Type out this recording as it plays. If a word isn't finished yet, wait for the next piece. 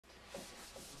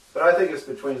But I think it's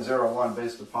between 0 and 1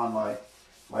 based upon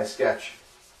my sketch.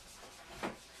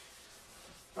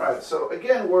 All right, so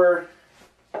again,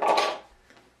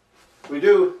 we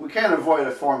can't avoid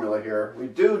a formula here. We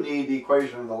do need the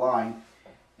equation of the line,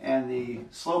 and the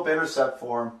slope-intercept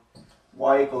form,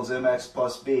 y equals mx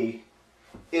plus b,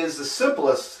 is the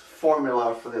simplest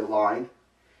formula for the line,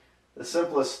 the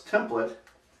simplest template,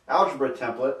 algebra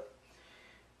template.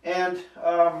 And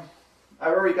I've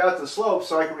already got the slope,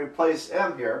 so I can replace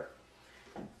m here.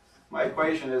 My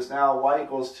equation is now y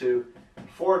equals to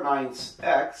 4/9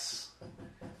 x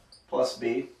plus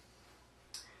b.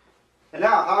 And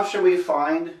now, how should we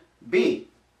find b,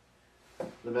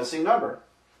 the missing number?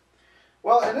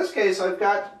 Well, in this case, I've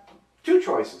got two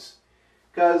choices,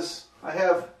 because I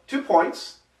have 2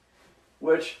 points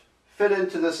which fit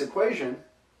into this equation,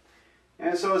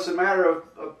 and so it's a matter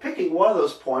of picking one of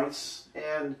those points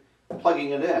and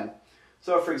plugging it in.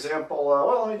 So, for example,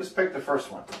 well, let me just pick the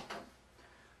first one.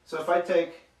 So if I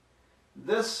take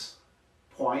this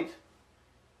point,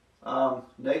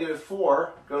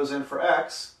 -4 goes in for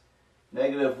x,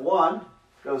 -1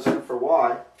 goes in for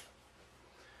y.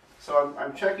 So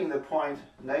I'm checking the point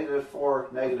 -4,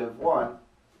 -1.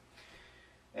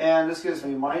 And this gives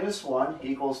me -1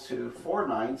 equals to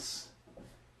 4/9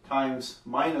 times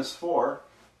 -4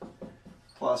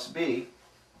 plus b.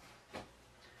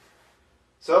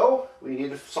 So we need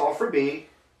to solve for b.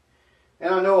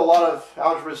 And I know a lot of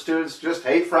algebra students just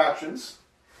hate fractions,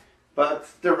 but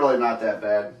they're really not that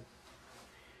bad.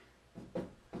 At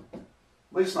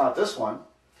least not this one.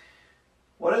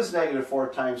 What is -4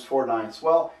 times 4/9?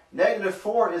 Well,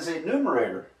 -4 is a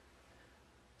numerator.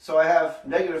 So I have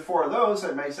 -4 of those,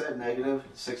 that makes it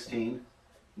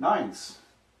 -16/9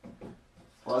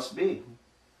 plus b.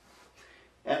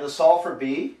 And to solve for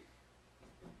b,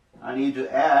 I need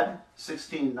to add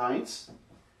 16/9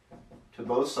 to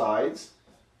both sides.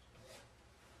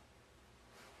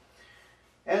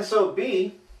 And so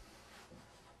b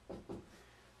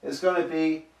is going to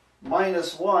be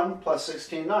 -1 plus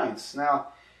 16/9. Now,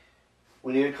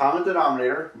 we need a common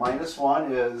denominator.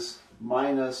 -1 is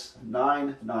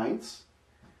 -9/9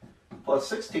 plus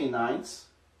 16/9.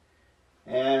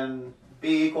 And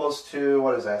b equals to,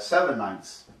 what is that,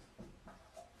 7/9.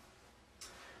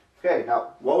 Okay,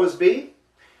 now, what was b?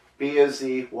 b is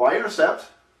the y-intercept.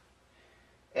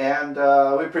 And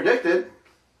we predicted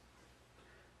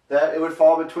that it would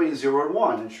fall between 0 and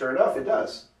 1. And sure enough, it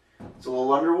does. It's a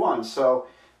little under 1. So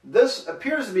this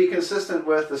appears to be consistent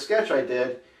with the sketch I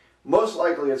did. Most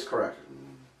likely it's correct.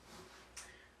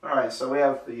 All right, so we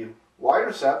have the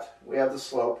y-intercept, we have the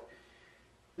slope.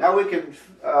 Now we can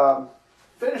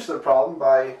finish the problem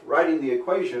by writing the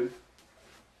equation.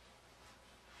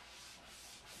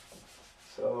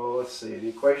 So let's see, the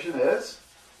equation is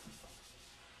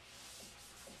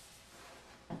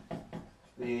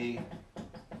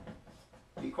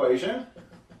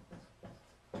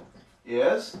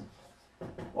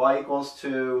y equals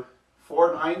to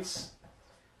 4/9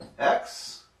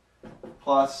 x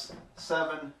plus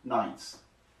 7/9.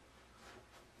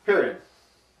 Period.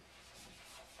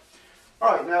 All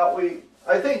right, now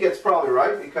I think it's probably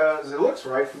right because it looks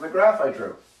right from the graph I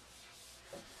drew.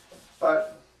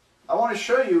 But I want to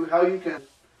show you how you can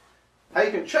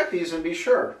check these and be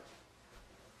sure.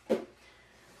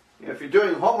 If you're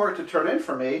doing homework to turn in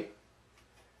for me,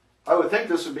 I would think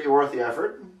this would be worth the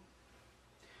effort.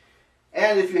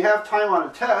 And if you have time on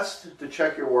a test to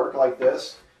check your work like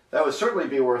this, that would certainly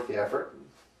be worth the effort.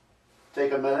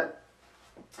 Take a minute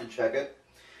and check it.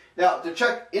 Now, to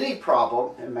check any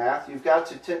problem in math, you've got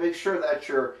to make sure that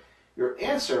your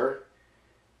answer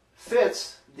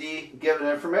fits the given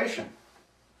information.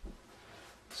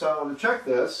 So to check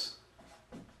this,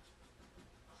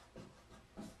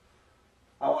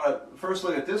 I want to first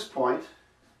look at this point,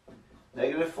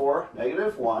 -4,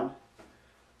 -1.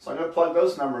 So I'm going to plug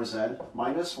those numbers in.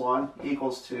 -1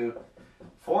 equals to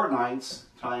 4/9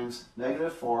 times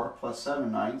 -4 plus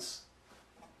 7/9.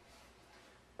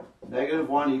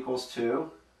 -1 equals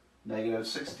to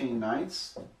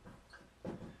 -16/9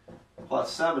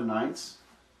 plus 7/9.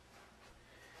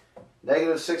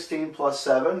 -16 plus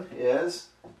 7 is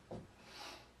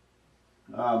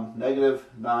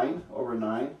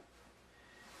 -9/9.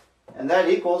 And that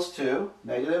equals to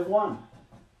 -1.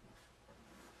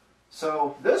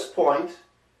 So this point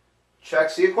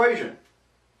checks the equation.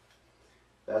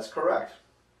 That's correct.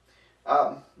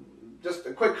 Just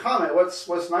a quick comment.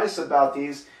 What's nice about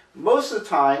these, most of the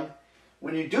time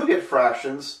when you do get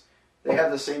fractions, they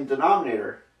have the same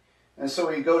denominator. And so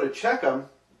when you go to check them,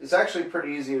 it's actually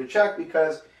pretty easy to check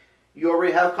because you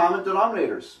already have common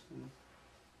denominators.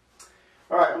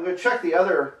 All right, I'm going to check the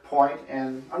other point,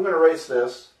 and I'm going to erase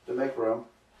this to make room,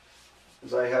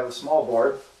 is I have a small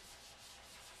board.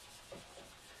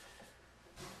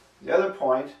 The other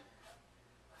point,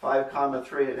 5,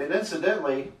 3, and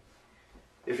incidentally,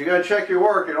 if you're going to check your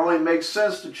work, it only makes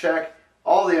sense to check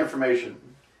all the information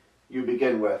you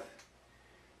begin with.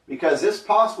 Because it's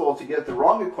possible to get the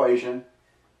wrong equation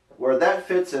where that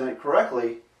fits in it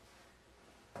correctly,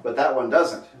 but that one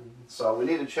doesn't. So we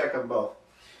need to check them both.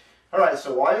 Alright,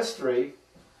 so y is 3.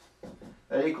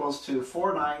 That equals to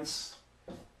 4/9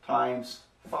 times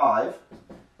 5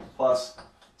 plus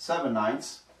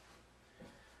 7/9.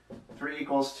 3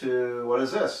 equals to, what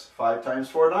is this? 5 times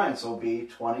 4/9 will be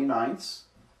 20/9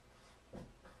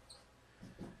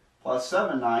 plus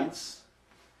 7/9.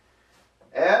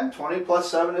 And 20 plus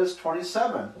 7 is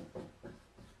 27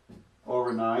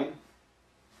 over 9.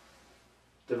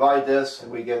 Divide this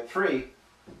and we get 3.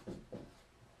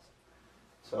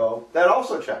 So that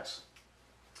also checks.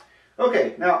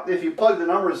 Okay, now if you plug the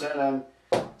numbers in and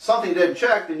something didn't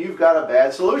check, then you've got a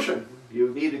bad solution. You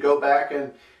need to go back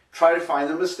and try to find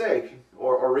the mistake,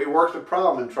 or rework the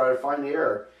problem and try to find the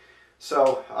error.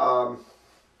 So,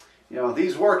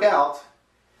 these work out,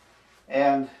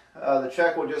 and the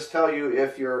check will just tell you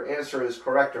if your answer is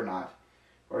correct or not,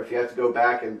 or if you have to go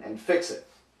back and fix it.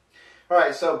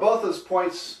 Alright, so both those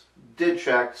points did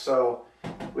check, so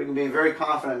we can be very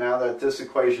confident now that this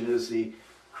equation is the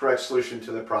correct solution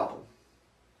to the problem.